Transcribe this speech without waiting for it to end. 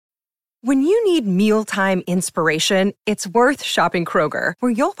When you need mealtime inspiration, it's worth shopping Kroger,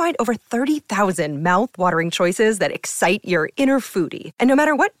 where you'll find over 30,000 mouth-watering choices that excite your inner foodie. And no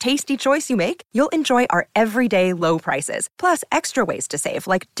matter what tasty choice you make, you'll enjoy our everyday low prices, plus extra ways to save,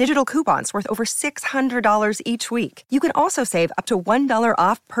 like digital coupons worth over $600 each week. You can also save up to $1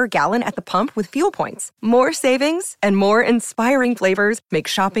 off per gallon at the pump with fuel points. More savings and more inspiring flavors make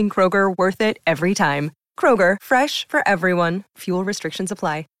shopping Kroger worth it every time. Kroger, fresh for everyone. Fuel restrictions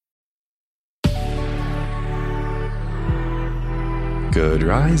apply. Good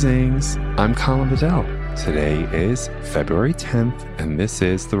risings. I'm Colin Bedell. Today is February 10th, and this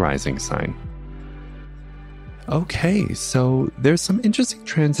is the rising sign. Okay, so there's some interesting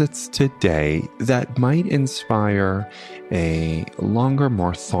transits today that might inspire a longer,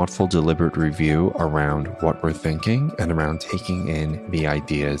 more thoughtful, deliberate review around what we're thinking and around taking in the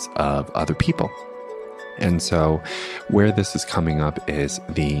ideas of other people. And so where this is coming up is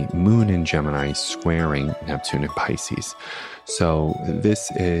the moon in Gemini squaring Neptune in Pisces. So this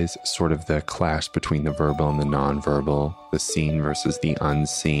is sort of the clash between the verbal and the nonverbal, the seen versus the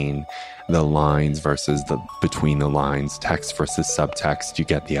unseen, the lines versus the between the lines, text versus subtext. You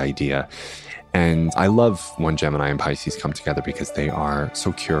get the idea. And I love when Gemini and Pisces come together because they are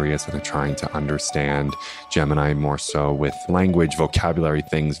so curious and they're trying to understand. Gemini more so with language, vocabulary,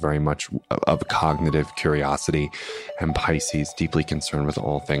 things very much of cognitive curiosity, and Pisces deeply concerned with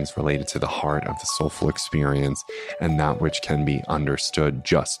all things related to the heart of the soulful experience and that which can be understood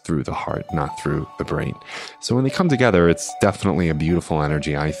just through the heart, not through the brain. So when they come together, it's definitely a beautiful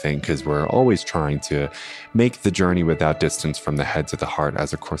energy, I think, because we're always trying to make the journey without distance from the head to the heart,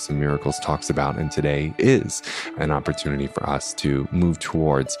 as A Course in Miracles talks about. And today is an opportunity for us to move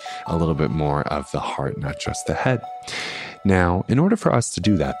towards a little bit more of the heart, not just the head. Now, in order for us to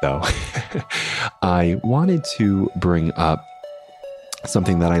do that, though, I wanted to bring up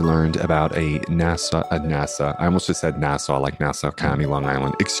something that I learned about a NASA, I almost just said Nassau, like Nassau County, Long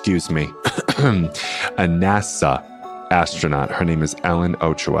Island. Excuse me. A NASA astronaut. Her name is Ellen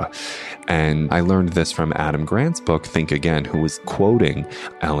Ochoa. And I learned this from Adam Grant's book, Think Again, who was quoting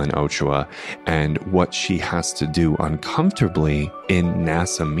Ellen Ochoa and what she has to do uncomfortably in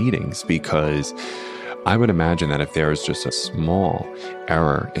NASA meetings, because I would imagine that if there is just a small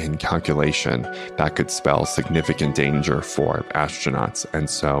error in calculation, that could spell significant danger for astronauts. And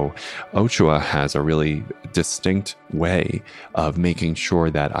so Ochoa has a really distinct way of making sure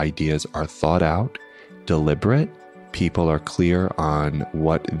that ideas are thought out, deliberate, people are clear on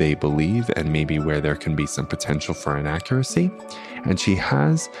what they believe and maybe where there can be some potential for inaccuracy. And she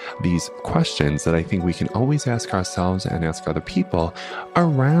has these questions that I think we can always ask ourselves and ask other people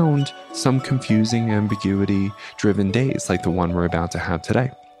around some confusing, ambiguity-driven days like the one we're about to have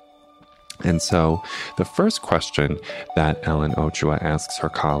today. And so the first question that Ellen Ochoa asks her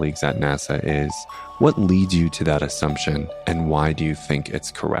colleagues at NASA is, what leads you to that assumption and why do you think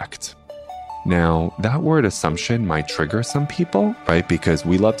it's correct? Now, that word assumption might trigger some people, right? Because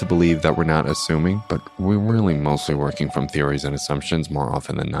we love to believe that we're not assuming, but we're really mostly working from theories and assumptions more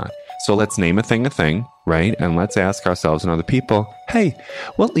often than not. So let's name a thing, right? And let's ask ourselves and other people, hey,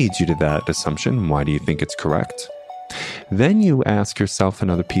 what leads you to that assumption? Why do you think it's correct? Then you ask yourself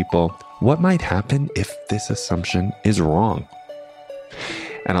and other people, what might happen if this assumption is wrong?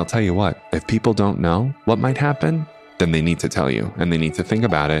 And I'll tell you what, if people don't know what might happen, then they need to tell you and they need to think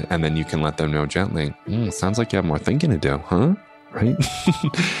about it. And then you can let them know gently, sounds like you have more thinking to do, huh? Right?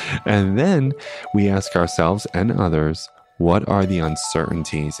 And then we ask ourselves and others, what are the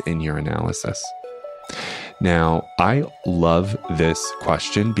uncertainties in your analysis? Now, I love this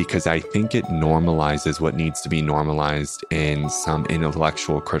question because I think it normalizes what needs to be normalized in some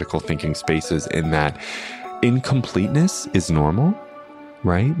intellectual critical thinking spaces, in that incompleteness is normal.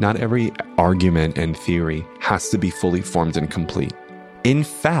 Right? Not every argument and theory has to be fully formed and complete. In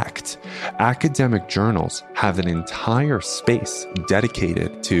fact, academic journals have an entire space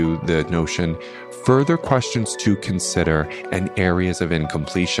dedicated to the notion, further questions to consider and areas of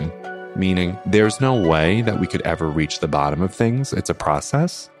incompletion, meaning there's no way that we could ever reach the bottom of things. It's a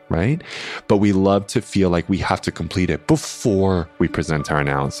process, right? But we love to feel like we have to complete it before we present our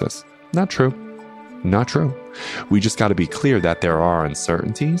analysis. Not true. Not true. We just got to be clear that there are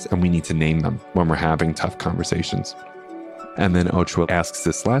uncertainties and we need to name them when we're having tough conversations. And then Ochoa asks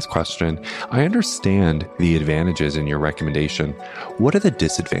this last question. I understand the advantages in your recommendation. What are the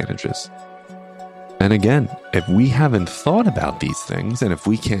disadvantages? And again, if we haven't thought about these things and if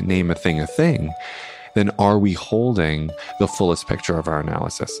we can't name a thing, then are we holding the fullest picture of our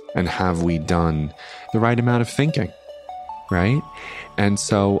analysis? And have we done the right amount of thinking? right? And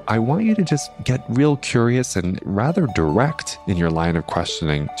so I want you to just get real curious and rather direct in your line of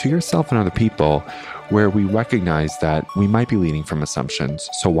questioning to yourself and other people, where we recognize that we might be leading from assumptions.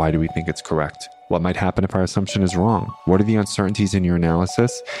 So why do we think it's correct? What might happen if our assumption is wrong? What are the uncertainties in your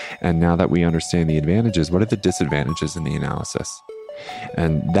analysis? And now that we understand the advantages, what are the disadvantages in the analysis?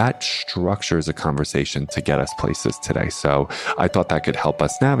 And that structures a conversation to get us places today. So I thought that could help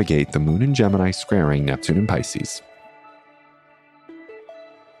us navigate the Moon in Gemini squaring Neptune in Pisces.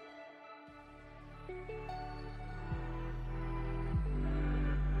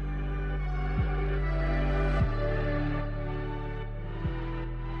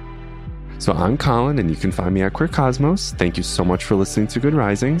 So I'm Colin, and you can find me at Queer Cosmos. Thank you so much for listening to Good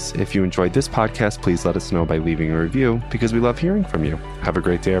Risings. If you enjoyed this podcast, please let us know by leaving a review, because we love hearing from you. Have a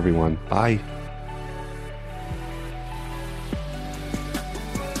great day, everyone. Bye.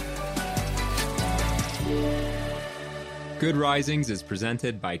 Good Risings is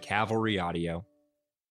presented by Cavalry Audio.